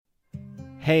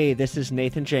Hey, this is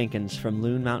Nathan Jenkins from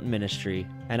Loon Mountain Ministry,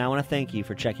 and I want to thank you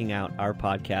for checking out our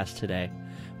podcast today.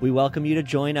 We welcome you to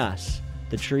join us,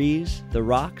 the trees, the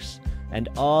rocks, and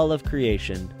all of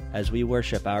creation as we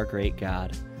worship our great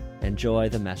God. Enjoy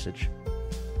the message.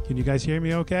 Can you guys hear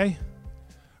me okay?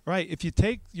 All right, if you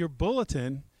take your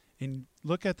bulletin and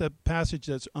look at the passage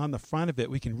that's on the front of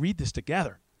it, we can read this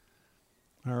together.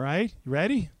 All right, you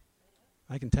ready?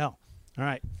 I can tell. All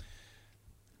right.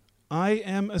 I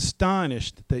am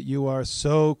astonished that you are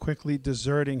so quickly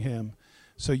deserting him.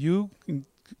 So you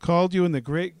called you in the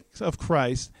grace of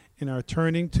Christ and are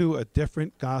turning to a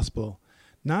different gospel.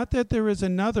 Not that there is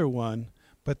another one,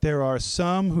 but there are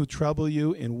some who trouble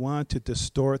you and want to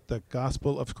distort the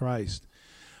gospel of Christ.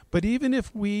 But even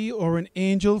if we or an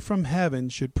angel from heaven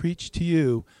should preach to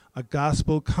you a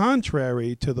gospel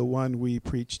contrary to the one we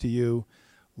preach to you,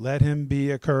 let him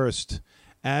be accursed.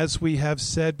 As we have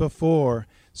said before,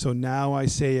 so now I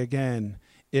say again,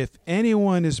 if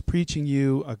anyone is preaching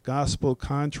you a gospel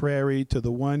contrary to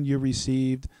the one you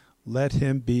received, let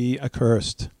him be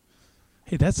accursed.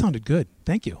 Hey, that sounded good.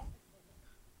 Thank you.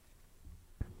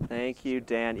 Thank you,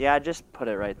 Dan. Yeah, just put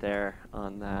it right there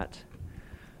on that.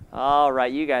 All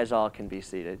right, you guys all can be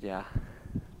seated, yeah.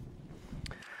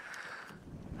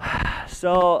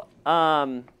 So,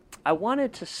 I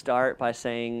wanted to start by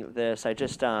saying this. I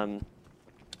just,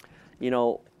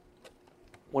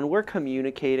 when we're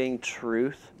communicating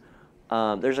truth,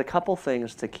 there's a couple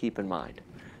things to keep in mind,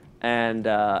 and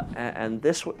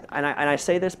I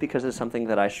say this because it's something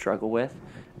that I struggle with,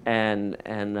 and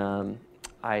I'm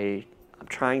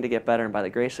trying to get better, and by the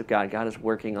grace of God, God is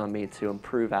working on me to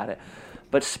improve at it.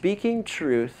 But speaking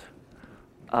truth,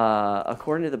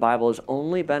 according to the Bible, is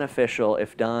only beneficial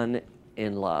if done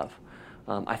in love.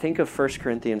 I think of 1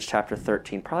 Corinthians chapter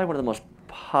 13, probably one of the most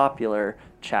popular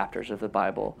chapters of the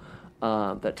Bible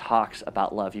that talks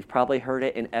about love. You've probably heard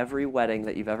it in every wedding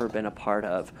that you've ever been a part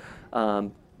of.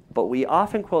 But we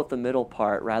often quote the middle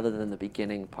part rather than the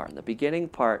beginning part. And the beginning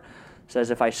part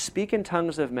says, if I speak in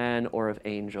tongues of men or of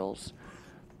angels,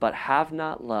 but have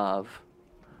not love,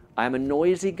 I am a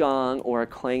noisy gong or a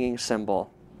clanging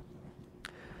cymbal.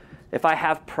 If I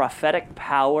have prophetic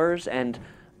powers and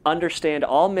understand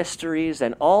all mysteries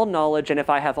and all knowledge, and if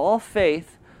I have all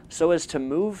faith so as to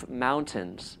move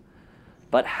mountains,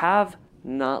 but have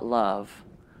not love,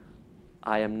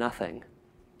 I am nothing.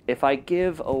 If I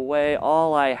give away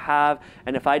all I have,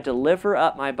 and if I deliver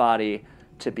up my body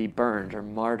to be burned or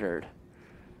martyred,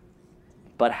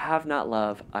 but have not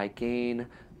love, I gain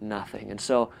nothing. And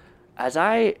so as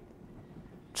I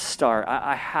start,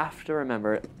 I have to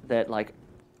remember that,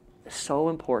 it's so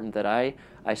important that I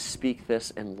speak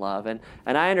this in love. And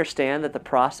I understand that the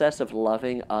process of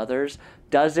loving others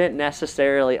doesn't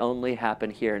necessarily only happen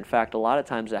here. In fact, a lot of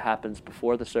times it happens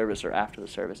before the service or after the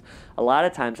service. A lot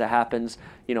of times it happens,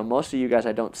 most of you guys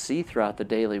I don't see throughout the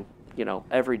daily,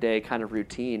 everyday kind of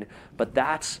routine, but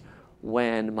that's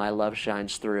when my love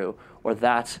shines through, or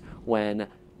that's when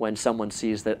someone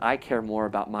sees that I care more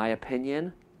about my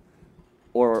opinion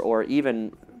or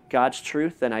even God's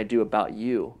truth than I do about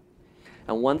you.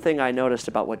 And one thing I noticed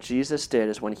about what Jesus did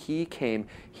is when he came,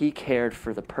 he cared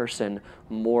for the person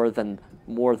more than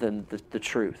the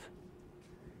truth.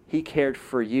 He cared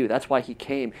for you. That's why he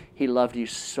came. He loved you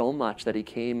so much that he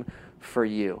came for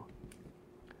you.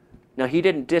 Now, he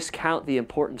didn't discount the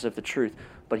importance of the truth,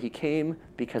 but he came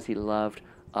because he loved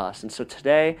us. And so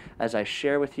today, as I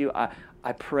share with you,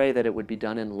 I pray that it would be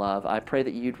done in love. I pray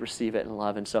that you'd receive it in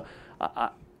love. And so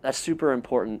that's super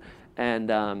important.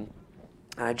 And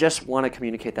I just want to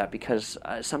communicate that because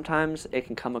sometimes it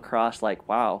can come across like,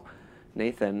 wow,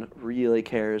 Nathan really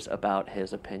cares about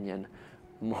his opinion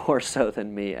more so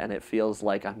than me, and it feels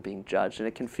like I'm being judged. And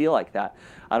it can feel like that.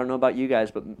 I don't know about you guys,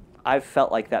 but I've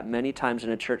felt like that many times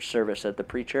in a church service, that the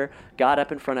preacher got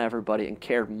up in front of everybody and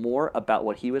cared more about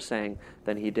what he was saying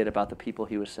than he did about the people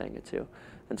he was saying it to.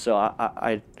 And so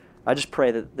I just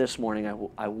pray that this morning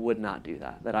I would not do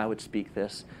that I would speak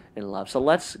this in love. So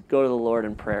let's go to the Lord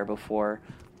in prayer before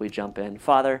we jump in.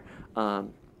 Father, I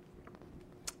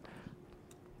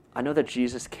know that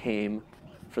Jesus came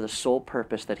for the sole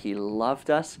purpose that he loved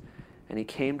us, and he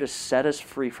came to set us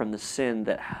free from the sin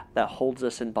that holds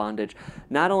us in bondage.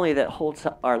 Not only that holds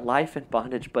our life in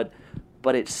bondage, but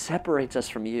it separates us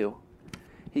from you.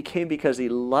 He came because he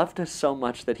loved us so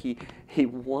much that he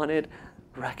wanted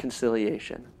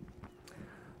reconciliation.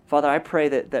 Father, I pray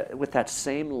that with that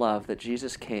same love that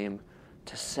Jesus came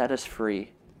to set us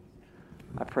free,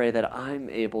 I pray that I'm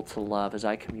able to love as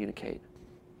I communicate.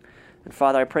 And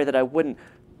Father, I pray that I wouldn't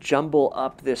jumble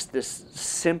up the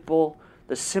simple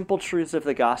truths of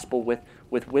the gospel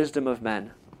with wisdom of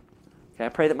men. Okay, I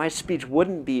pray that my speech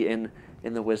wouldn't be in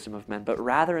the wisdom of men, but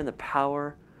rather in the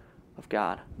power of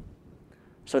God.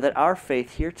 So that our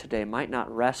faith here today might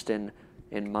not rest in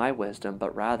my wisdom,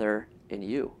 but rather in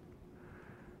you.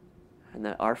 And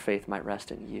that our faith might rest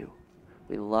in you.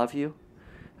 We love you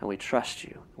and we trust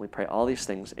you. We pray all these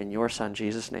things in your Son,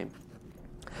 Jesus' name.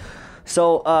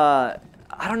 So,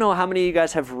 I don't know how many of you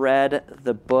guys have read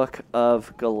the book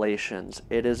of Galatians.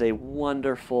 It is a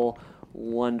wonderful,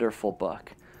 wonderful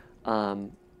book.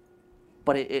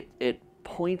 But it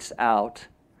points out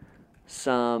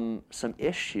some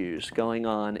issues going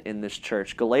on in this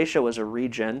church. Galatia was a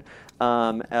region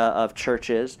of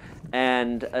churches,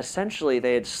 and essentially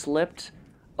they had slipped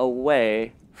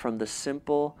away from the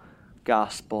simple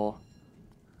gospel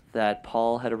that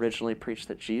Paul had originally preached,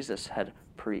 that Jesus had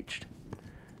preached.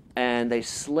 And they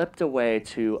slipped away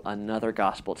to another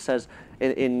gospel. It says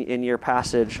in your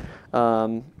passage,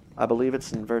 I believe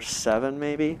it's in verse 7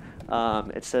 maybe,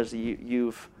 it says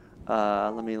you've,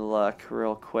 let me look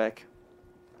real quick.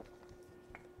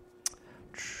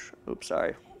 Oops,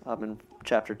 sorry. I'm in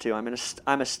chapter 2.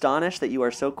 I'm astonished that you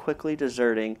are so quickly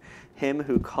deserting him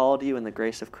who called you in the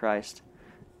grace of Christ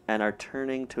and are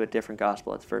turning to a different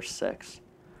gospel. That's verse 6.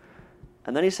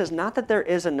 And then he says, not that there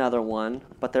is another one,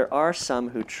 but there are some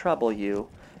who trouble you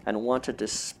and want to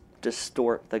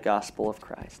distort the gospel of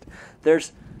Christ.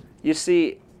 You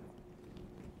see,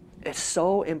 it's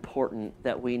so important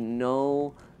that we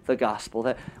know the gospel.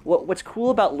 That what's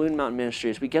cool about Loon Mountain Ministry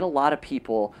is we get a lot of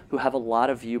people who have a lot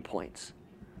of viewpoints.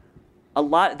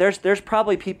 There's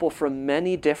probably people from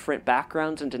many different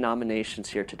backgrounds and denominations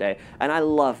here today, and I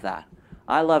love that.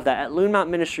 I love that. At Loon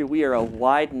Mountain Ministry, we are a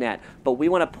wide net, but we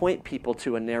want to point people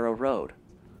to a narrow road.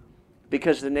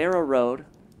 Because the narrow road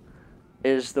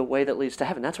is the way that leads to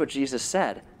heaven. That's what Jesus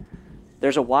said.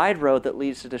 There's a wide road that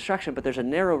leads to destruction, but there's a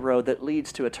narrow road that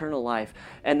leads to eternal life.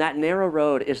 And that narrow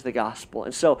road is the gospel.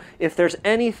 And so if there's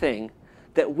anything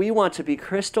that we want to be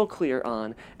crystal clear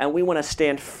on and we want to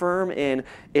stand firm in,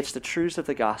 it's the truths of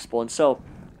the gospel. And so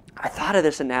I thought of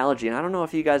this analogy, and I don't know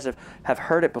if you guys have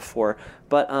heard it before,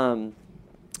 but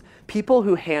people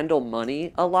who handle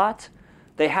money a lot,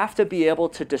 they have to be able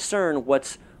to discern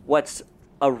what's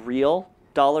a real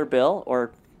dollar bill,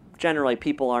 or generally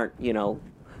people aren't,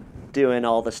 doing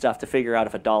all the stuff to figure out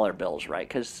if a dollar bill's right,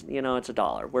 because, it's a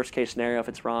dollar. Worst case scenario, if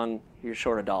it's wrong, you're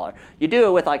short $1. You do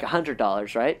it with like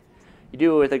 $100, right? You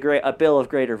do it with a bill of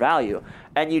greater value,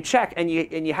 and you check, and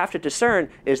you have to discern,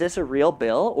 is this a real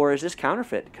bill or is this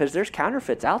counterfeit? Because there's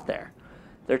counterfeits out there.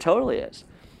 There totally is.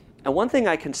 And one thing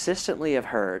I consistently have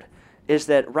heard is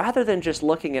that rather than just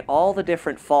looking at all the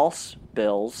different false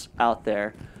bills out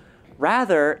there,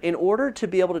 rather, in order to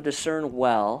be able to discern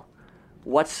well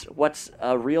what's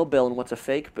a real bill and what's a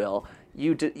fake bill,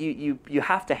 you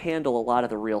have to handle a lot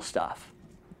of the real stuff.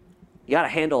 You got to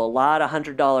handle a lot of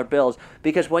 $100 bills,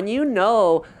 because when you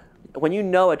know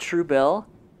a true bill,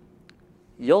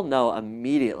 you'll know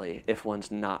immediately if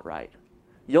one's not right.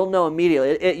 You'll know immediately.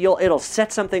 It'll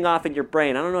set something off in your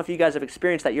brain. I don't know if you guys have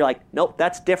experienced that. You're like, nope,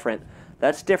 that's different.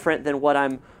 That's different than what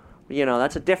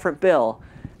that's a different bill.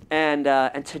 And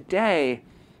today,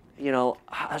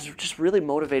 I was just really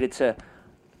motivated to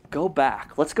go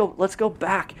back. Let's go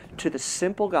back to the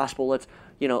simple gospel.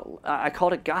 I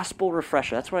called it gospel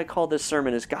refresher. That's what I called this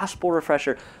sermon, is gospel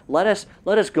refresher. Let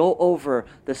us go over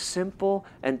the simple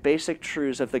and basic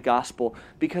truths of the gospel,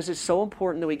 because it's so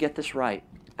important that we get this right.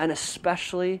 And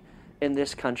especially in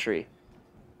this country.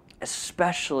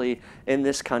 Especially in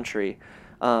this country.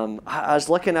 I was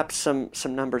looking up some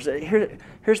numbers.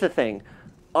 Here's the thing.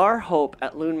 Our hope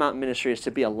at Loon Mountain Ministry is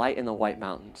to be a light in the White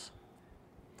Mountains.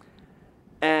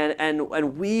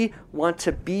 And we want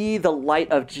to be the light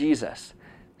of Jesus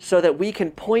so that we can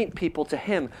point people to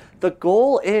him. The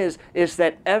goal is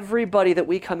that everybody that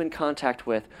we come in contact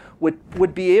with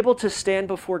would be able to stand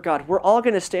before God. We're all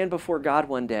going to stand before God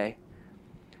one day.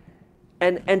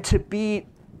 And to be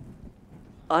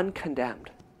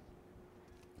uncondemned.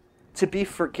 To be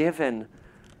forgiven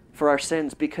for our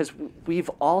sins, because we've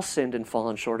all sinned and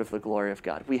fallen short of the glory of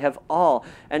God. We have all.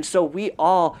 And so we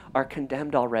all are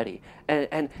condemned already.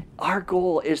 And our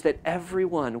goal is that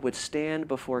everyone would stand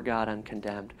before God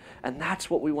uncondemned. And that's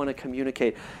what we want to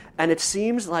communicate. And it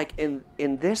seems like in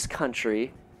this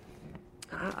country,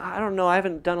 I don't know, I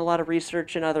haven't done a lot of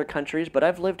research in other countries, but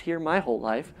I've lived here my whole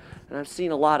life, and I've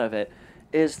seen a lot of it,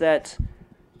 is that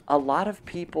a lot of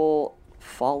people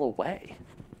fall away.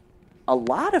 A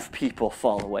lot of people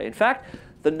fall away. In fact,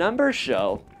 the numbers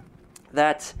show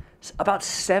that about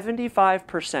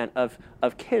 75%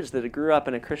 of kids that grew up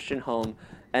in a Christian home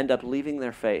end up leaving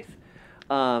their faith.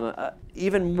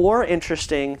 even more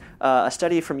interesting, a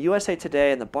study from USA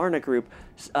Today and the Barna Group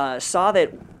saw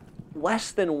that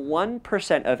less than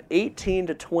 1% of 18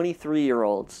 to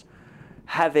 23-year-olds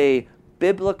have a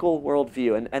biblical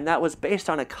worldview. And that was based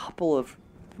on a couple of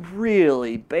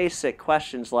really basic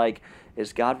questions like,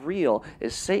 is God real?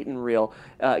 Is Satan real?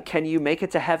 Can you make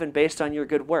it to heaven based on your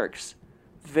good works?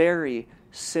 Very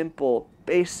simple,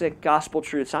 basic gospel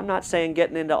truths. I'm not saying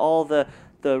getting into all the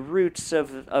roots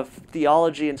of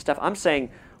theology and stuff. I'm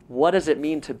saying, what does it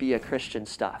mean to be a Christian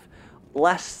stuff?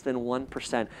 Less than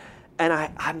 1%. And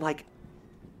I'm like,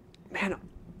 man,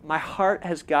 my heart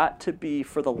has got to be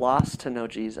for the lost to know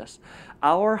Jesus.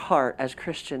 Our heart as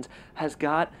Christians has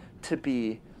got to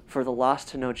be for the lost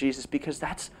to know Jesus, because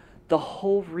that's the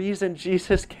whole reason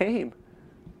Jesus came.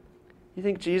 You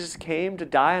think Jesus came to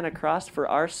die on a cross for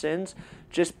our sins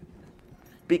just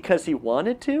because he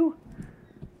wanted to?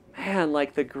 Man,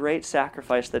 like the great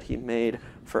sacrifice that he made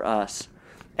for us.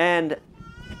 And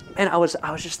I was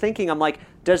just thinking, I'm like,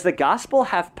 does the gospel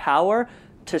have power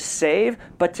to save,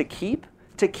 but to keep?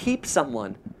 To keep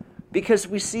someone. Because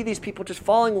we see these people just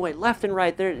falling away left and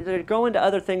right. They're going to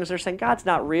other things. They're saying, God's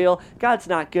not real. God's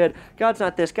not good. God's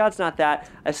not this. God's not that.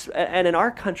 And in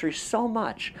our country, so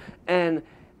much. And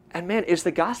man, is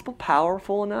the gospel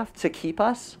powerful enough to keep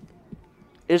us?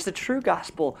 Is the true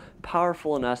gospel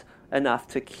powerful enough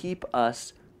to keep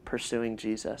us pursuing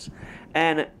Jesus?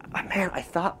 And man, I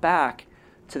thought back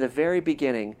to the very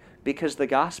beginning, because the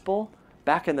gospel,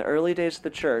 back in the early days of the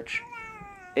church,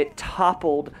 it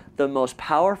toppled the most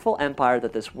powerful empire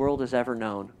that this world has ever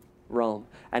known, Rome.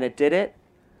 And it did it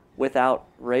without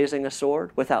raising a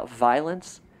sword, without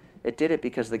violence. It did it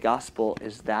because the gospel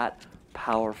is that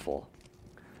powerful.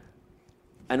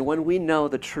 And when we know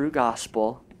the true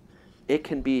gospel, it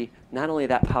can be not only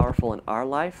that powerful in our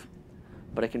life,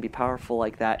 but it can be powerful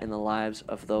like that in the lives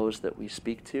of those that we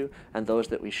speak to and those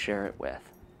that we share it with.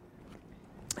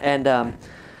 And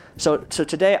so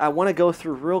today I want to go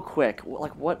through real quick,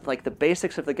 like the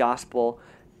basics of the gospel,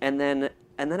 and then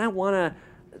I want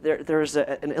to. There's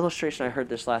an illustration I heard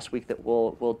this last week that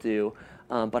we'll do,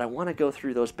 but I want to go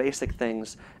through those basic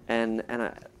things, and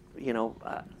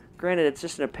granted, it's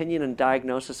just an opinion and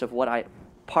diagnosis of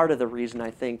part of the reason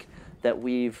I think that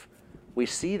we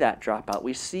see that dropout.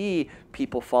 We see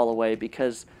people fall away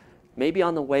because maybe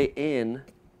on the way in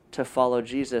to follow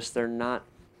Jesus, they're not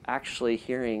actually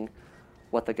hearing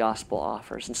what the gospel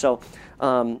offers. And so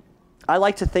I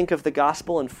like to think of the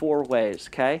gospel in 4 ways,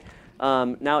 okay?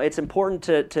 Now, it's important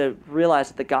to realize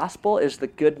that the gospel is the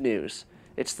good news.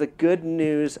 It's the good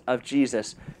news of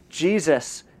Jesus.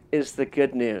 Jesus is the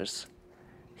good news.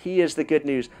 He is the good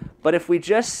news. But if we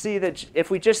just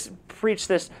preach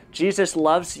this Jesus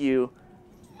loves you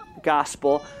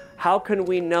gospel, how can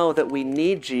we know that we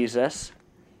need Jesus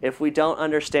if we don't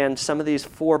understand some of these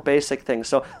 4 basic things?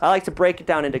 So I like to break it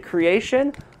down into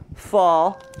creation,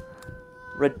 fall,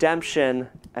 redemption,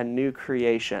 and new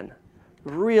creation.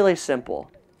 Really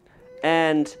simple.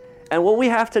 And what we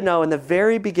have to know in the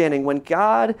very beginning, when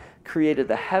God created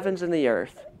the heavens and the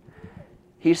earth,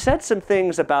 he said some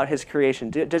things about his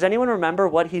creation. Does anyone remember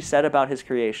what he said about his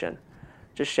creation?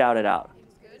 Just shout it out.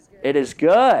 It is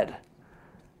good.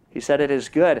 He said it is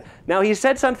good. Now, he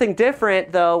said something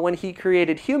different, though, when he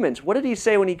created humans. What did he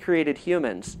say when he created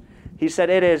humans? He said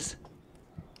it is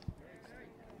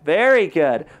very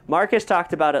good. Marcus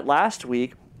talked about it last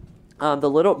week.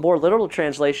 The more literal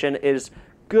translation is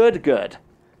good.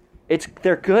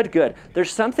 They're good.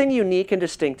 There's something unique and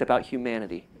distinct about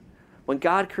humanity. When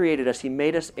God created us, he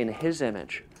made us in his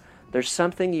image. There's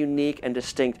something unique and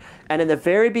distinct. And in the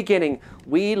very beginning,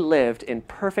 we lived in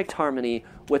perfect harmony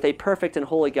with a perfect and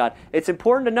holy God. It's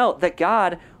important to note that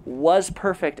God was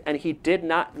perfect, and he did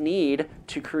not need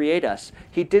to create us.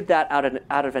 He did that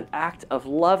out of an act of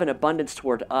love and abundance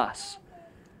toward us.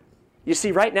 You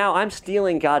see, right now, I'm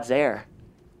stealing God's air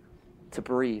to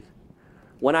breathe.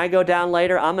 When I go down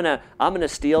later, I'm gonna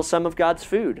steal some of God's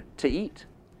food to eat.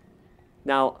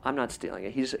 Now, I'm not stealing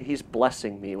it. He's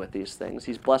blessing me with these things.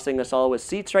 He's blessing us all with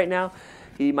seats right now.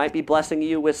 He might be blessing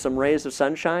you with some rays of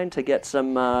sunshine to get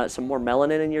some more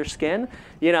melanin in your skin.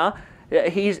 You know,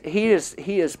 he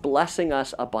is blessing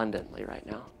us abundantly right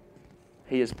now.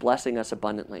 He is blessing us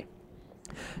abundantly.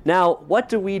 Now, what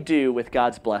do we do with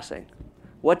God's blessing?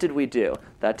 What did we do?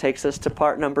 That takes us to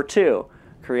part number 2.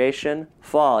 Creation,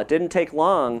 fall. It didn't take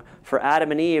long for Adam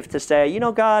and Eve to say, you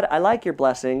know, God, I like your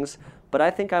blessings, but I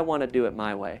think I want to do it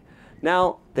my way.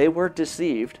 Now, they were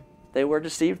deceived. They were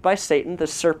deceived by Satan, the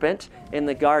serpent, in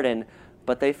the garden,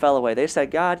 but they fell away. They said,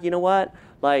 God, you know what?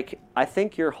 I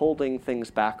think you're holding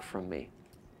things back from me.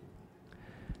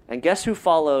 And guess who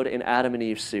followed in Adam and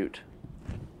Eve's suit?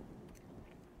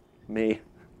 Me.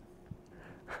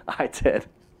 I did.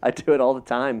 I do it all the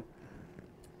time.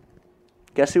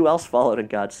 Guess who else followed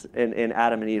in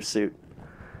Adam and Eve's suit?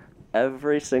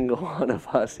 Every single one of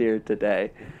us here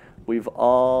today. We've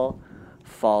all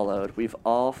followed. We've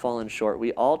all fallen short.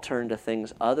 We all turn to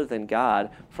things other than God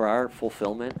for our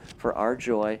fulfillment, for our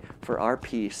joy, for our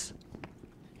peace.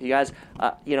 You guys,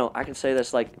 I can say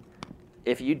this, like,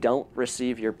 if you don't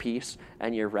receive your peace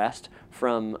and your rest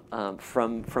from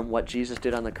what Jesus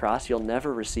did on the cross, you'll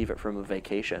never receive it from a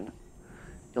vacation.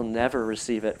 You'll never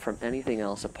receive it from anything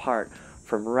else apart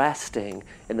from resting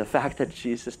in the fact that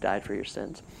Jesus died for your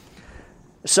sins.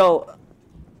 So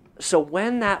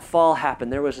when that fall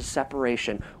happened, there was a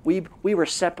separation. We were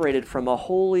separated from a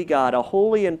holy God, a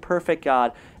holy and perfect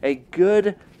God, a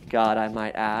good God, I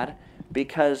might add,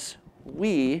 because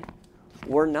we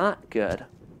were not good.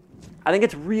 I think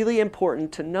it's really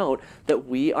important to note that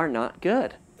we are not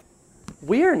good.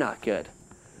 We are not good.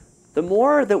 The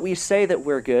more that we say that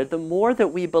we're good, the more that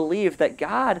we believe that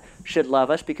God should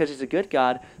love us because he's a good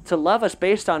God, to love us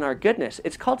based on our goodness.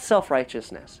 It's called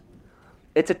self-righteousness.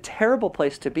 It's a terrible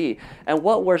place to be. And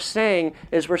what we're saying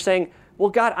is well,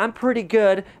 God, I'm pretty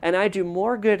good, and I do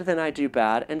more good than I do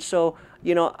bad, and so,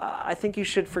 I think you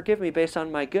should forgive me based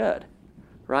on my good,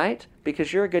 right?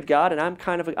 Because you're a good God, and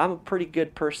I'm a pretty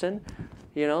good person,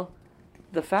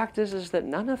 The fact is that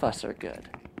none of us are good.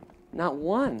 Not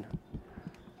one.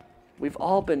 We've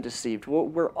all been deceived.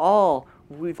 We've all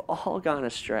gone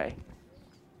astray.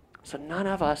 So none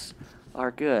of us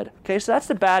are good. Okay, so that's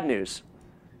the bad news.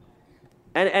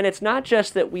 And it's not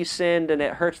just that we sinned and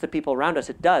it hurts the people around us.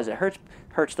 It does. It hurts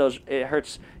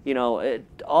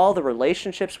all the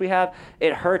relationships we have.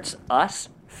 It hurts us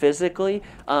physically,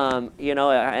 and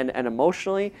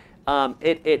emotionally.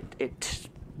 It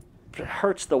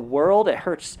hurts the world. It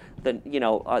hurts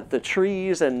the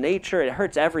trees and nature. It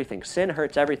hurts everything. Sin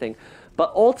hurts everything.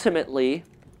 But ultimately,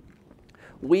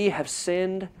 we have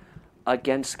sinned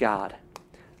against God.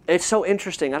 It's so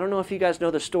interesting. I don't know if you guys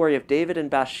know the story of David and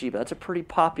Bathsheba. That's a pretty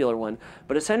popular one.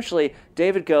 But essentially,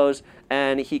 David goes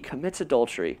and he commits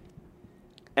adultery.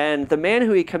 And the man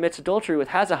who he commits adultery with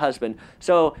has a husband.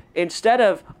 So instead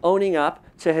of owning up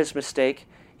to his mistake,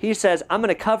 he says, I'm going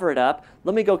to cover it up.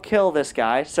 Let me go kill this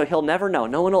guy so he'll never know.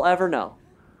 No one will ever know.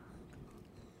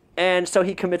 And so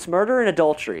he commits murder and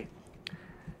adultery.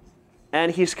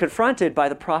 And he's confronted by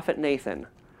the prophet Nathan.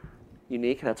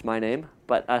 Unique, that's my name,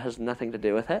 but that has nothing to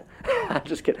do with it. I'm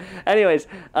just kidding. Anyways,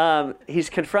 he's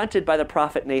confronted by the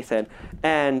prophet Nathan,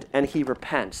 and he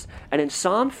repents. And in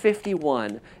Psalm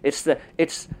 51, it's the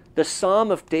psalm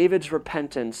of David's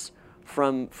repentance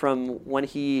from when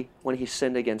he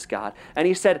sinned against God. And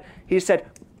he said,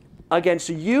 against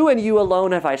you and you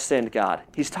alone have I sinned, God.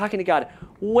 He's talking to God.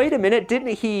 Wait a minute,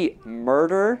 didn't he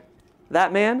murder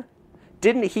that man?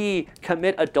 Didn't he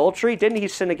commit adultery? Didn't he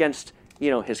sin against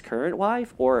his current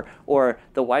wife or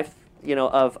the wife,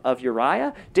 of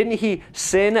Uriah? Didn't he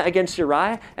sin against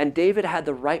Uriah? And David had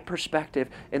the right perspective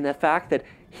in the fact that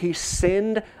he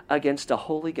sinned against a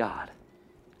holy God.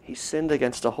 He sinned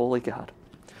against a holy God.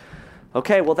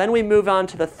 Okay, well then we move on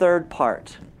to the third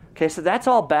part. Okay, so that's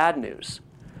all bad news.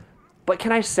 But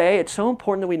can I say it's so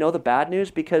important that we know the bad news,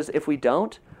 because if we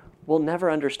don't, we'll never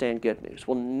understand good news.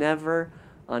 We'll never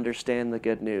understand the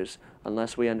good news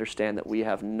unless we understand that we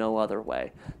have no other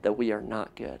way, that we are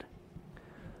not good.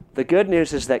 The good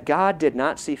news is that God did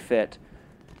not see fit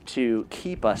to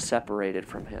keep us separated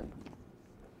from him.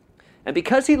 And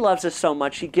because he loves us so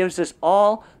much, he gives us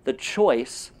all the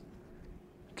choice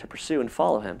to pursue and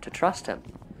follow him, to trust him.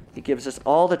 He gives us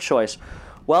all the choice.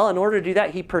 Well, in order to do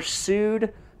that, he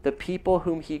pursued the people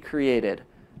whom he created.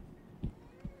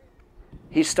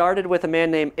 He started with a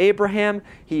man named Abraham.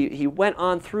 He went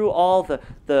on through all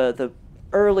the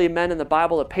early men in the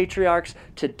Bible, the patriarchs.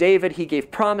 To David, he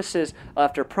gave promises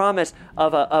after promise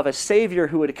of a Savior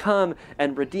who would come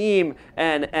and redeem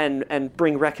and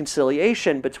bring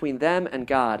reconciliation between them and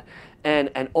God.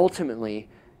 And ultimately,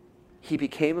 he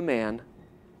became a man,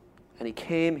 and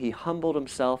he humbled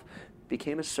himself,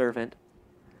 became a servant,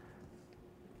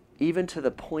 even to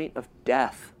the point of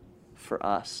death for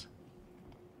us.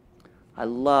 I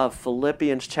love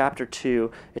Philippians chapter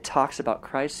 2. It talks about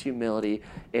Christ's humility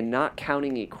in not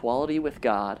counting equality with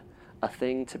God a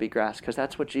thing to be grasped, because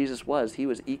that's what Jesus was. He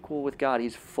was equal with God.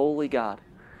 He's fully God.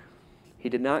 He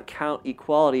did not count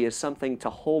equality as something to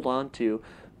hold on to,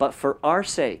 but for our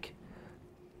sake,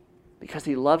 because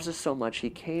he loves us so much,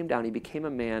 he came down, he became a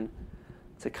man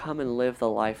to come and live the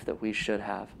life that we should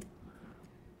have.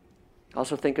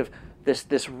 Also think of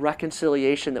this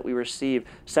reconciliation that we receive.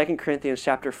 2 Corinthians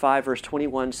chapter 5, verse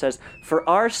 21 says, for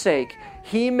our sake,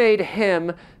 he made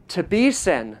him to be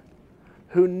sin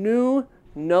who knew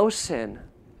no sin,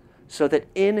 so that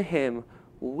in him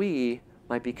we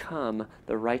might become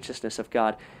the righteousness of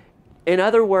God. In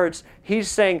other words, he's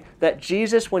saying that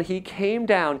Jesus, when he came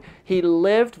down, he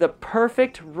lived the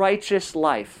perfect righteous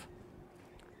life.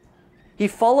 He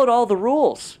followed all the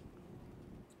rules.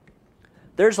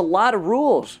 There's a lot of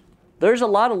rules. There's a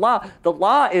lot of law. The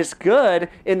law is good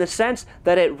in the sense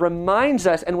that it reminds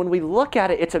us, and when we look at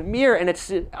it, it's a mirror,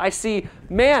 and I see,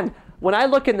 man, when I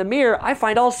look in the mirror, I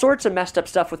find all sorts of messed up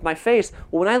stuff with my face.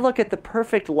 Well, when I look at the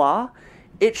perfect law,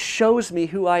 it shows me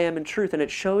who I am in truth, and it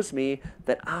shows me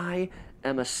that I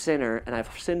am a sinner, and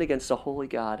I've sinned against a holy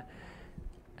God.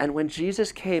 And when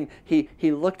Jesus came,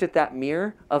 he looked at that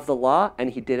mirror of the law,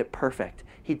 and he did it perfect.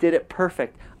 He did it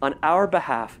perfect on our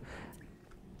behalf.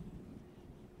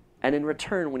 And in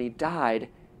return, when he died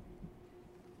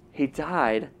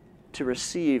to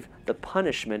receive the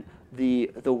punishment, the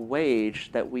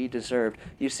wage that we deserved.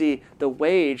 You see, the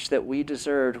wage that we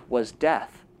deserved was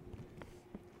death.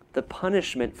 The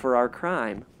punishment for our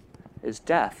crime is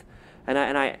death.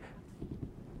 And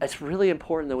it's really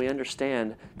important that we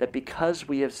understand that because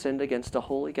we have sinned against a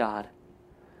holy God,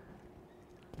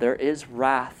 there is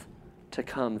wrath to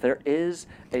come. There is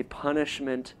a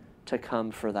punishment to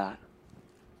come for that.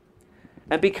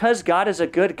 And because God is a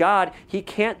good God, he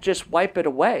can't just wipe it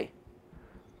away.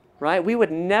 Right? We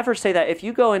would never say that. If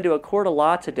you go into a court of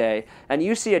law today and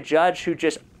you see a judge who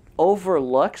just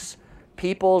overlooks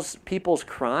people's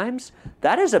crimes,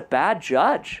 that is a bad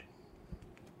judge.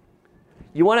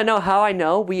 You want to know how I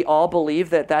know we all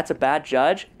believe that that's a bad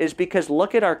judge? Is because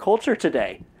look at our culture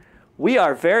today. We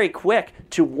are very quick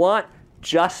to want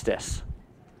justice.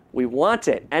 We want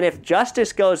it. And if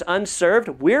justice goes unserved,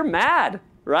 we're mad,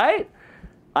 right?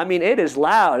 I mean, it is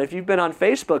loud. If you've been on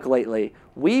Facebook lately,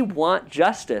 we want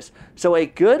justice. So a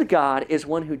good God is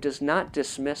one who does not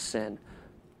dismiss sin.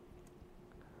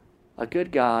 A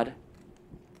good God,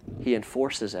 he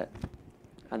enforces it.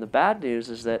 And the bad news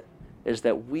is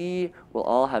that we will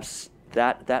all have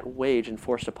that wage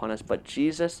enforced upon us, but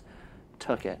Jesus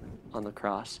took it on the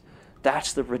cross.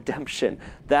 That's the redemption.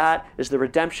 That is the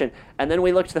redemption. And then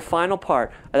we look to the final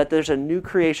part, that there's a new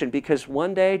creation, because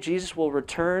one day Jesus will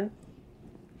return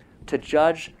to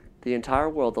judge the entire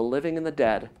world, the living and the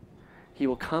dead. He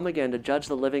will come again to judge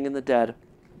the living and the dead.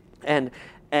 And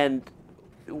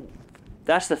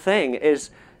that's the thing,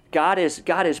 is God is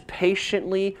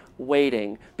patiently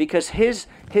waiting, because his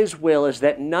will is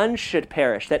that none should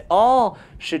perish, that all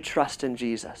should trust in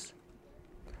Jesus.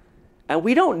 And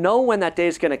we don't know when that day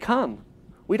is going to come.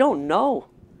 We don't know.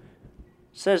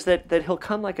 It says that he'll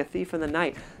come like a thief in the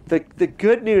night. The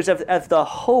good news of the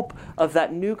hope of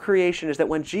that new creation is that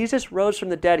when Jesus rose from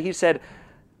the dead, he said,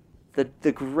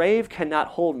 the grave cannot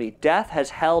hold me. Death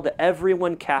has held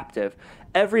everyone captive.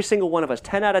 Every single one of us,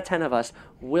 10 out of 10 of us,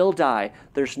 will die.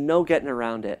 There's no getting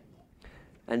around it.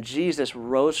 And Jesus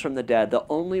rose from the dead, the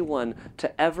only one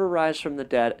to ever rise from the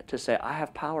dead to say, I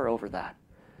have power over that.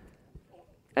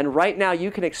 And right now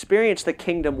you can experience the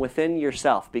kingdom within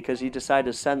yourself because he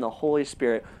decided to send the Holy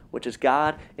Spirit, which is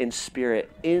God in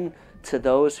spirit, into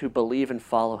those who believe and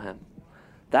follow him.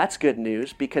 That's good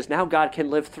news, because now God can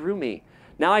live through me.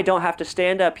 Now I don't have to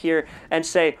stand up here and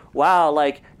say, wow,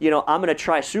 I'm going to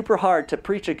try super hard to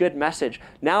preach a good message.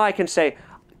 Now I can say,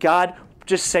 God,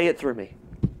 just say it through me.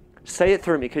 Say it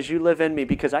through me because you live in me,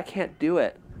 because I can't do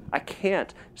it. I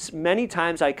can't. Many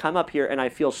times I come up here and I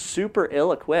feel super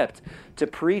ill-equipped to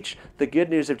preach the good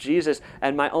news of Jesus,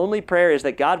 and my only prayer is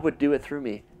that God would do it through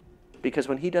me, because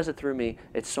when he does it through me,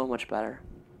 it's so much better.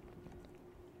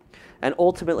 And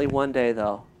ultimately one day,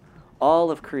 though,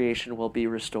 all of creation will be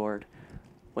restored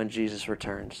when Jesus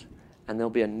returns, and there'll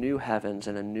be a new heavens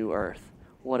and a new earth.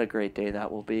 What a great day that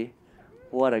will be.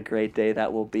 What a great day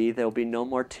that will be. There will be no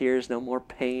more tears, no more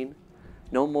pain,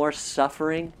 no more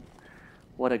suffering.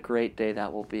 What a great day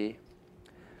that will be.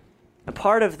 And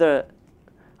part of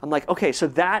I'm like, okay, so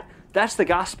that's the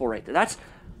gospel right there. That's,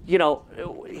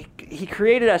 he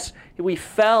created us, we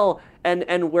fell,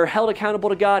 and we're held accountable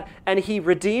to God, and he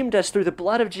redeemed us through the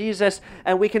blood of Jesus,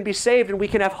 and we can be saved, and we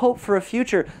can have hope for a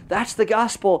future. That's the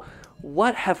gospel.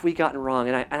 What have we gotten wrong?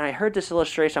 And I heard this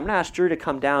illustration. I'm going to ask Drew to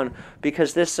come down,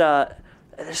 because this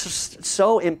is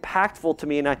so impactful to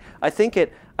me, and I think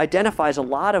it identifies a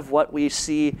lot of what we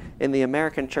see in the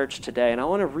American church today. And I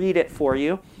want to read it for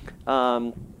you.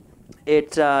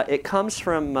 It comes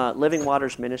from Living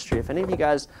Waters Ministry. If any of you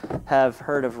guys have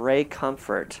heard of Ray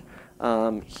Comfort,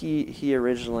 he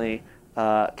originally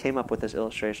came up with this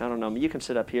illustration. I don't know. You can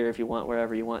sit up here if you want,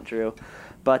 wherever you want, Drew.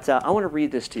 But I want to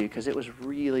read this to you because it was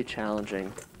really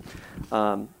challenging.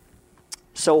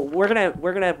 So we're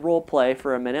gonna role play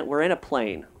for a minute. We're in a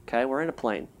plane. Okay, we're in a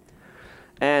plane.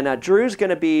 And Drew's going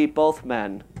to be both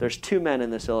men. There's two men in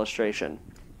this illustration.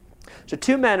 So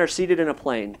two men are seated in a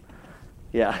plane.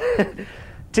 Yeah.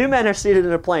 Two men are seated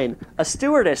in a plane. A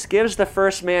stewardess gives the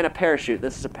first man a parachute.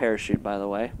 This is a parachute, by the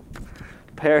way.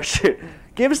 Parachute.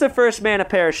 Gives the first man a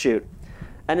parachute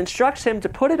and instructs him to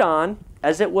put it on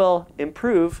as it will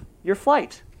improve your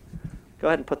flight. Go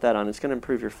ahead and put that on. It's going to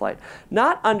improve your flight.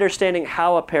 Not understanding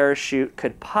how a parachute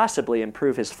could possibly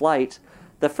improve his flight,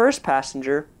 the first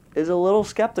passenger is a little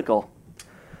skeptical.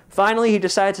 Finally, he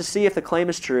decides to see if the claim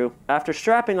is true. After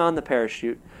strapping on the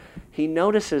parachute, he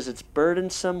notices its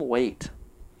burdensome weight,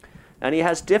 and he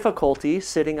has difficulty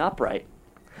sitting upright.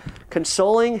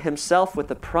 Consoling himself with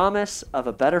the promise of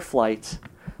a better flight,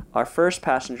 our first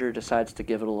passenger decides to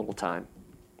give it a little time.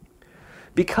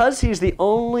 Because he's the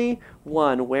only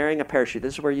one wearing a parachute,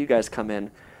 this is where you guys come in,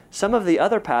 some of the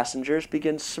other passengers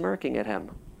begin smirking at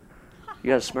him. You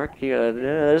gotta smirk?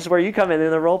 This is where you come in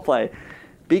the role play.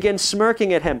 Begin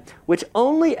smirking at him, which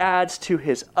only adds to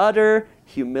his utter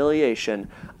humiliation.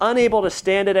 Unable to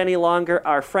stand it any longer,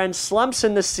 our friend slumps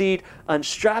in the seat,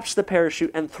 unstraps the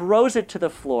parachute, and throws it to the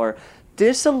floor.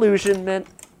 Disillusionment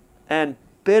and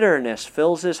bitterness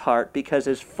fills his heart because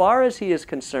as far as he is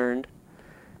concerned,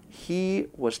 he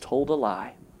was told a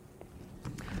lie.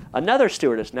 Another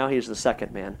stewardess, now he's the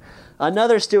second man.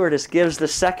 Another stewardess gives the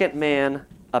second man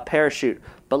a parachute,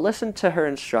 but listen to her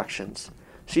instructions.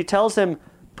 She tells him,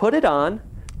 put it on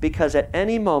because at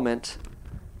any moment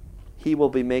he will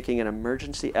be making an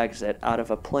emergency exit out of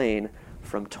a plane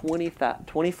from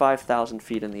 25,000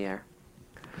 feet in the air.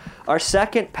 Our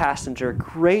second passenger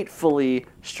gratefully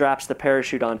straps the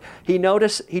parachute on. He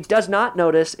does not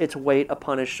notice its weight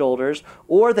upon his shoulders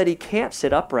or that he can't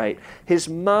sit upright. His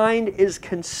mind is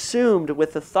consumed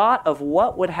with the thought of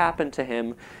what would happen to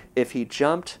him if he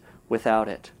jumped without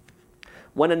it.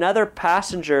 When another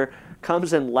passenger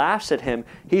comes and laughs at him,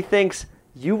 he thinks,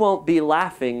 you won't be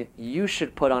laughing, you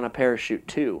should put on a parachute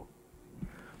too.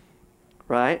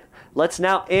 Right? Let's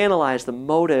now analyze the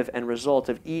motive and result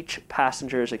of each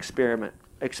passenger's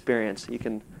experience. You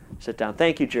can sit down.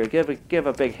 Thank you, Drew. Give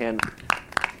a big hand.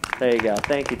 There you go.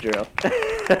 Thank you, Drew.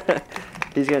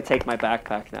 He's going to take my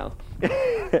backpack now.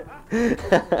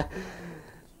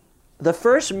 The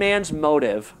first man's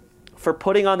motive for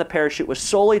putting on the parachute was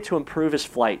solely to improve his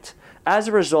flight. As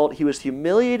a result, he was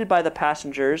humiliated by the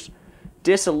passengers,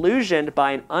 disillusioned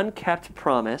by an unkept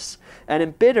promise, and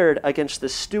embittered against the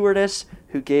stewardess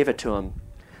who gave it to him.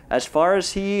 As far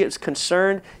as he is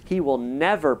concerned, he will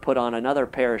never put on another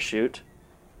parachute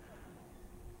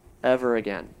ever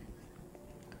again.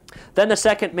 Then the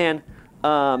second man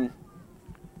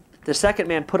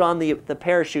put on the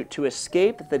parachute to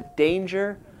escape the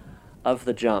danger of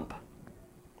the jump.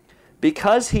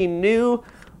 Because he knew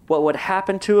what would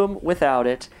happen to him without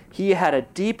it, he had a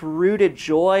deep-rooted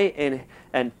joy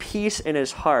and peace in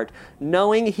his heart,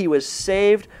 knowing he was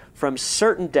saved from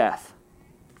certain death.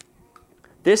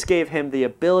 This gave him the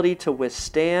ability to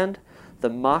withstand the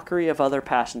mockery of other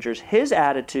passengers. His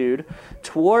attitude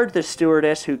toward the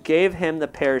stewardess who gave him the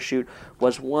parachute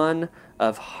was one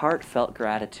of heartfelt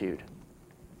gratitude.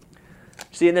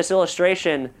 See, in this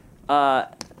illustration,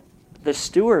 the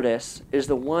stewardess is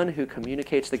the one who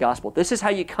communicates the gospel. This is how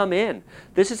you come in.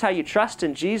 This is how you trust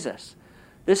in Jesus.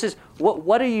 This is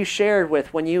what are you shared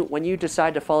with when you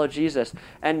decide to follow Jesus?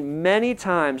 And many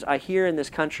times I hear in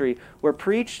this country we're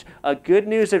preached a good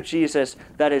news of Jesus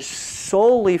that is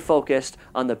solely focused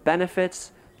on the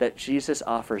benefits that Jesus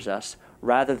offers us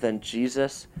rather than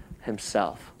Jesus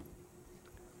himself.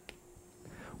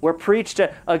 We're preached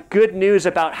a good news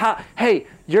about how, hey,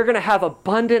 you're going to have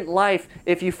abundant life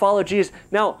if you follow Jesus.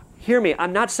 Now, hear me,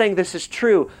 I'm not saying this is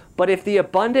true, but if the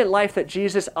abundant life that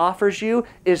Jesus offers you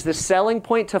is the selling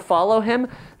point to follow him,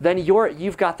 then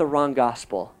you've got the wrong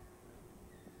gospel.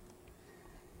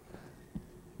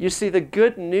 You see, the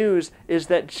good news is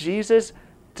that Jesus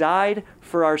died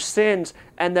for our sins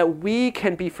and that we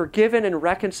can be forgiven and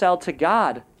reconciled to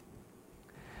God.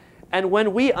 And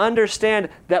when we understand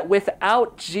that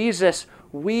without Jesus,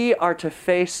 we are to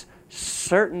face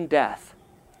certain death,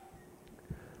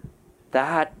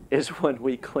 that is when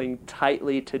we cling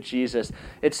tightly to Jesus.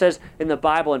 It says in the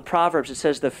Bible, in Proverbs, it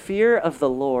says, the fear of the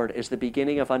Lord is the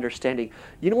beginning of understanding.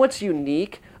 You know what's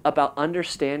unique about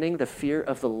understanding the fear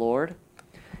of the Lord?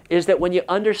 Is that when you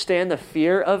understand the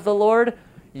fear of the Lord,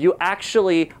 you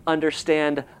actually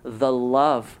understand the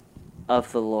love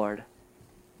of the Lord.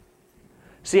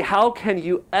 See, how can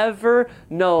you ever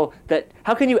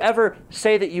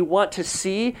say that you want to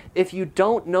see if you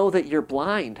don't know that you're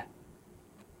blind?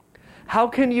 How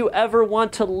can you ever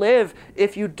want to live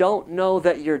if you don't know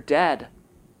that you're dead?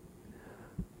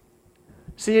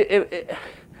 See,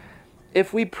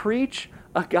 if we preach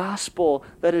a gospel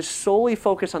that is solely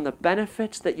focused on the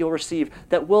benefits that you'll receive,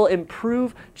 that will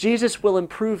improve, Jesus will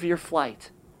improve your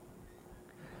flight,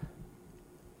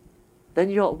 then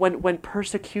when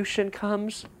persecution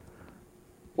comes,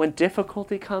 when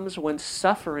difficulty comes, when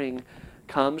suffering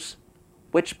comes,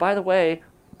 which, by the way,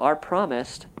 are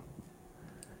promised,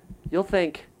 you'll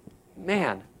think,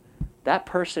 man, that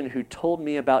person who told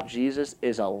me about Jesus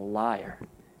is a liar.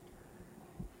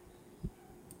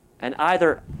 And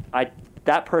either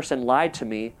that person lied to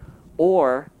me,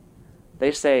 or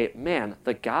they say, man,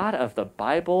 the God of the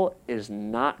Bible is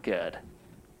not good.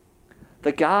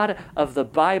 The God of the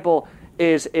Bible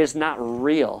is not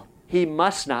real. He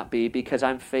must not be, because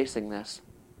I'm facing this.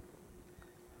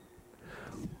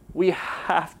 We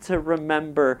have to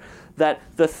remember that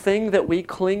the thing that we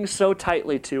cling so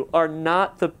tightly to are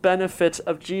not the benefits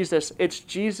of Jesus. It's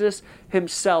Jesus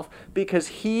himself, because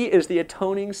he is the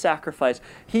atoning sacrifice.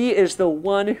 He is the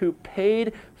one who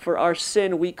paid for our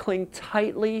sin. We cling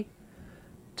tightly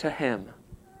to him.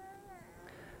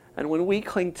 And when we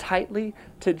cling tightly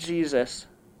to Jesus,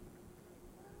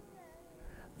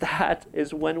 that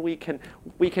is when we can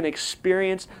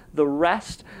experience the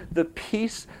rest, the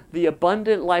peace, the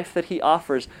abundant life that he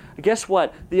offers. Guess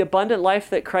what? The abundant life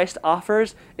that Christ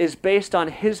offers is based on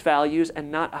his values and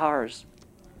not ours.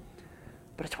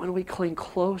 But it's when we cling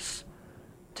close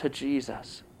to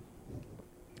Jesus.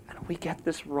 And we get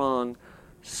this wrong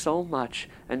so much,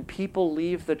 and people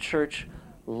leave the church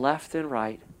left and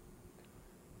right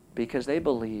because they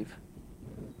believe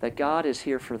that God is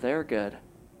here for their good.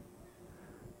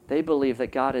 They believe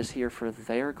that God is here for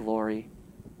their glory.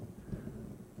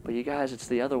 But you guys, it's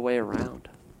the other way around.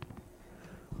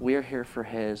 We're here for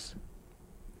his.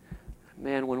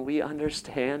 Man, when we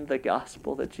understand the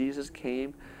gospel that Jesus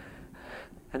came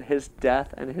and his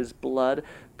death and his blood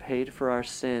paid for our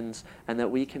sins, and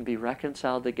that we can be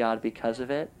reconciled to God because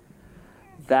of it,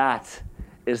 that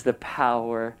is the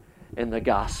power in the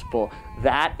gospel.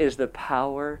 That is the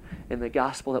power in the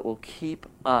gospel that will keep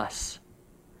us,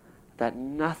 that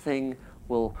nothing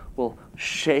will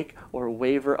shake or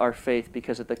waver our faith,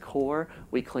 because at the core,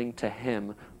 we cling to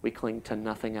him. We cling to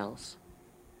nothing else.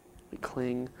 We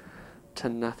cling to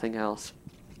nothing else.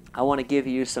 I want to give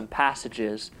you some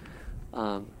passages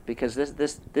because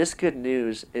this good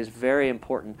news is very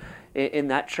important. In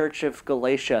that church of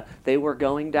Galatia, they were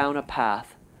going down a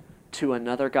path to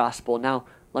another gospel. Now,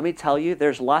 let me tell you,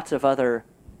 there's lots of other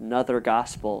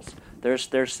gospels.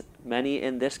 There's many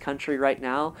in this country right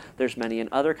now. There's many in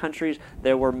other countries.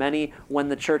 There were many when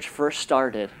the church first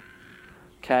started.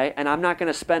 Okay? And I'm not going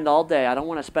to spend all day, I don't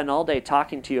want to spend all day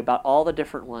talking to you about all the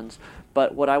different ones.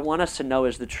 But what I want us to know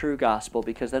is the true gospel,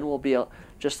 because then we'll be,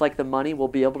 just like the money, we'll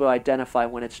be able to identify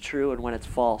when it's true and when it's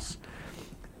false.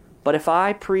 But if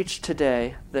I preach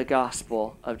today the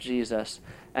gospel of Jesus,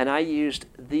 and I used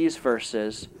these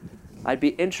verses, I'd be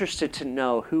interested to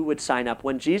know who would sign up.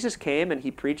 When Jesus came and he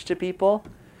preached to people,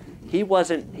 he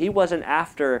wasn't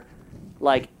after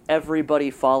like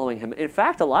everybody following him. In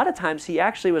fact, a lot of times he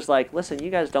actually was like, listen, you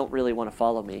guys don't really want to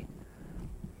follow me.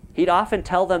 He'd often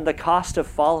tell them the cost of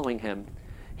following him.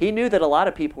 He knew that a lot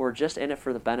of people were just in it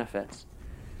for the benefits.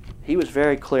 He was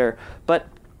very clear. But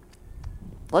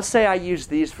let's say I use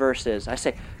these verses. I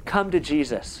say, come to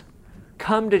Jesus.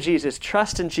 Come to Jesus.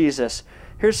 Trust in Jesus.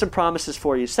 Here's some promises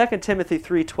for you. 2 Timothy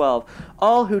 3:12.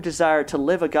 All who desire to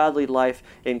live a godly life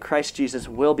in Christ Jesus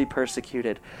will be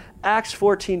persecuted. Acts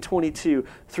 14:22.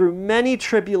 Through many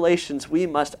tribulations we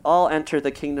must all enter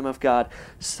the kingdom of God.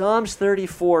 Psalms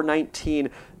 34:19.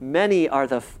 Many are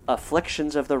the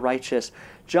afflictions of the righteous.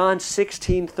 John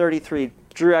 16:33.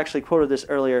 Drew actually quoted this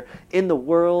earlier. In the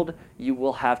world you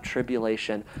will have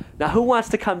tribulation. Now, who wants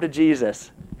to come to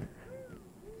Jesus?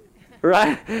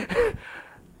 Right?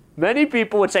 Many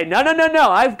people would say, no,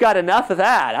 I've got enough of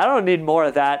that. I don't need more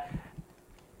of that.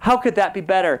 How could that be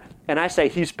better? And I say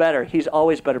he's better. He's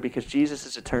always better, because Jesus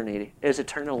is eternity, is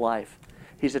eternal life.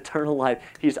 He's eternal life.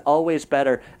 He's always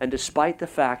better. And despite the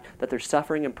fact that there's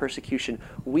suffering and persecution,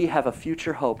 we have a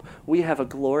future hope. We have a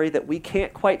glory that we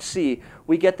can't quite see.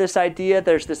 We get this idea,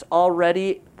 there's this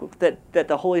already, that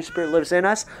the Holy Spirit lives in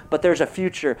us, but there's a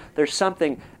future. There's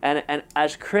something. And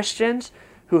as Christians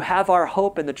who have our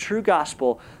hope in the true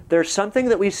gospel, there's something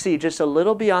that we see just a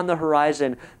little beyond the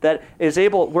horizon that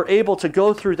we're able to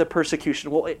go through the persecution,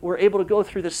 we're able to go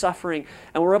through the suffering,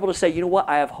 and we're able to say, you know what,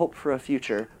 I have hope for a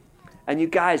future. And you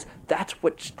guys, that's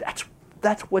what's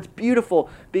beautiful,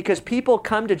 because people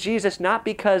come to Jesus not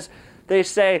because they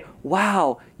say,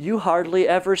 wow, you hardly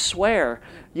ever swear.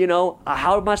 You know,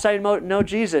 how must I know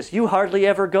Jesus? You hardly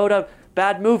ever go to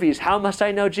bad movies. How must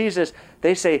I know Jesus?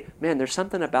 They say, man, there's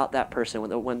something about that person.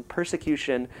 When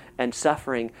persecution and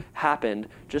suffering happened,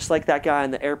 just like that guy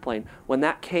on the airplane, when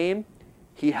that came,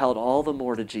 he held all the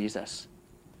more to Jesus.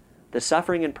 The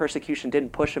suffering and persecution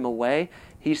didn't push him away.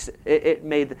 It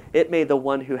made the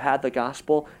one who had the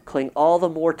gospel cling all the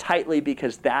more tightly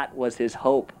because that was his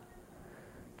hope.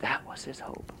 That was his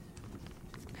hope.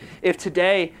 If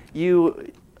today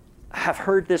you have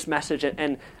heard this message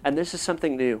and this is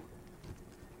something new,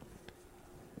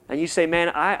 and you say, man,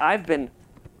 I've been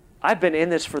in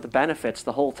this for the benefits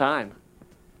the whole time.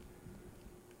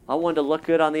 I wanted to look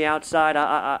good on the outside.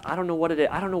 I don't know what it is.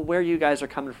 I don't know where you guys are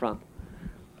coming from.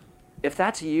 If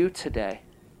that's you today,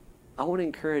 I want to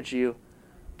encourage you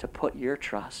to put your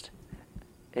trust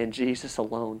in Jesus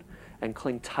alone and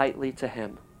cling tightly to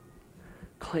him.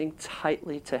 Cling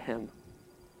tightly to him.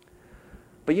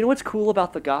 But you know what's cool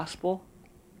about the gospel?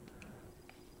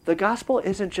 The gospel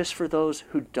isn't just for those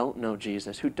who don't know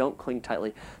Jesus, who don't cling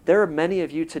tightly. There are many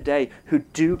of you today who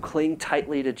do cling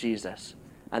tightly to Jesus,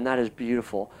 and that is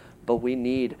beautiful. But we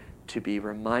need to be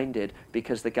reminded,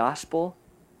 because the gospel,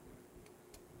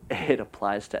 it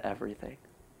applies to everything.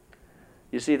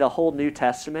 You see, the whole New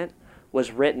Testament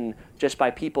was written just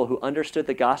by people who understood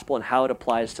the gospel and how it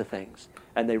applies to things.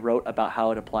 And they wrote about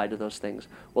how it applied to those things.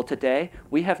 Well, today,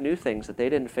 we have new things that they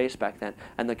didn't face back then.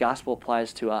 And the gospel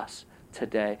applies to us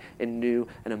today in new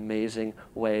and amazing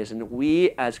ways. And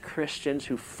we, as Christians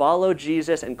who follow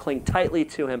Jesus and cling tightly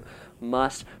to him,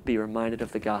 must be reminded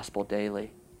of the gospel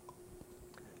daily.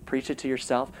 Preach it to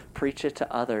yourself. Preach it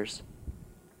to others.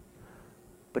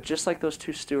 But just like those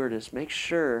two stewardesses, make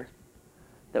sure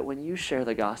that when you share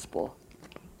the gospel,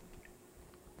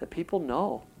 that people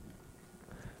know.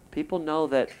 People know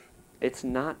that it's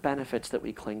not benefits that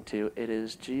we cling to. It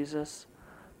is Jesus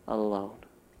alone.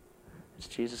 It's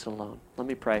Jesus alone. Let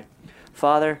me pray.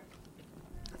 Father,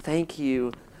 thank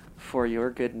you for your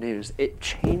good news. It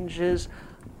changes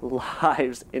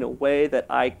lives in a way that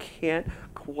I can't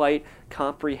quite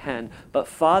comprehend. But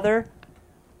Father,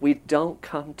 we don't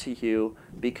come to you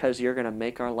because you're going to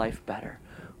make our life better.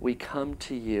 We come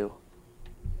to you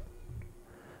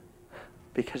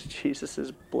because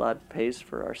Jesus' blood pays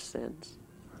for our sins.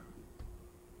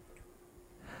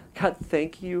 God,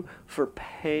 thank you for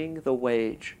paying the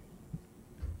wage.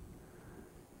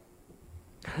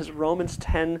 As Romans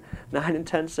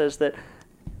 10:9-10 says that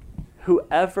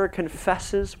whoever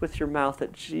confesses with your mouth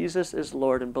that Jesus is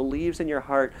Lord and believes in your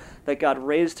heart that God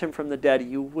raised him from the dead,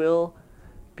 you will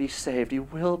be saved. You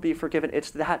will be forgiven. It's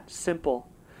that simple.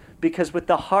 Because with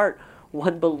the heart,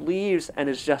 one believes and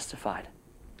is justified.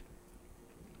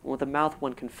 With the mouth,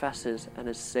 one confesses and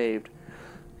is saved.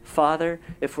 Father,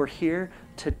 if we're here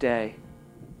today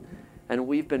and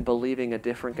we've been believing a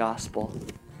different gospel,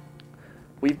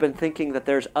 we've been thinking that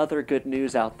there's other good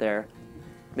news out there.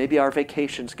 Maybe our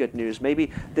vacation's good news.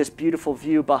 Maybe this beautiful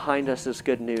view behind us is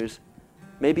good news.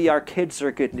 Maybe our kids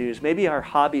are good news. Maybe our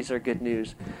hobbies are good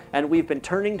news. And we've been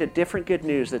turning to different good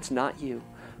news that's not you.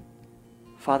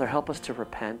 Father, help us to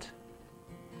repent.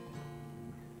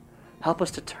 Help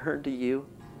us to turn to you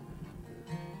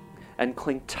and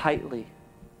cling tightly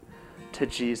to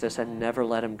Jesus and never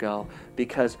let him go.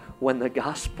 Because when the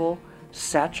gospel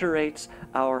saturates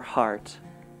our heart,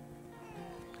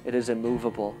 it is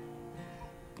immovable.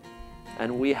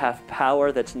 And we have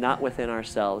power that's not within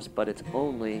ourselves, but it's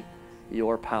only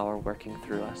your power working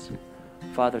through us.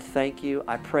 Father, thank you.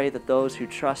 I pray that those who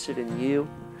trusted in you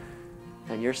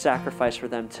and your sacrifice for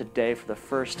them today for the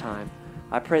first time,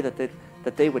 I pray that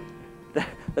they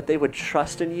would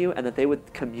trust in you and that they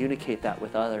would communicate that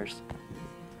with others.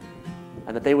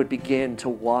 And that they would begin to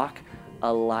walk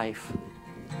a life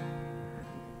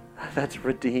that's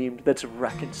redeemed, that's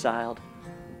reconciled.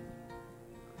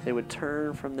 They would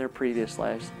turn from their previous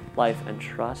life and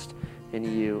trust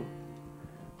in you.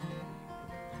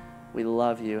 We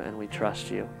love you and we trust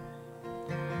you.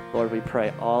 Lord, we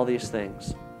pray all these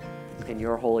things in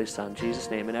your holy Son,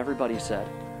 Jesus' name. And everybody said,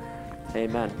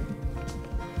 amen.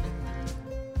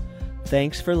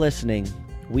 Thanks for listening.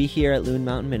 We here at Loon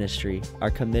Mountain Ministry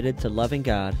are committed to loving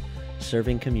God,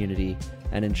 serving community,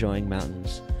 and enjoying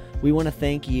mountains. We want to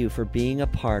thank you for being a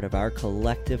part of our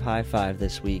collective high five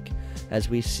this week as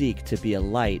we seek to be a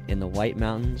light in the White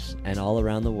Mountains and all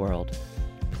around the world.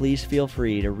 Please feel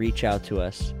free to reach out to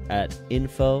us at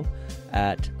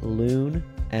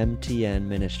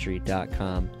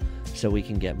info@loonmtnministry.com so we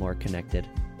can get more connected.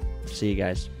 See you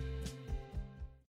guys.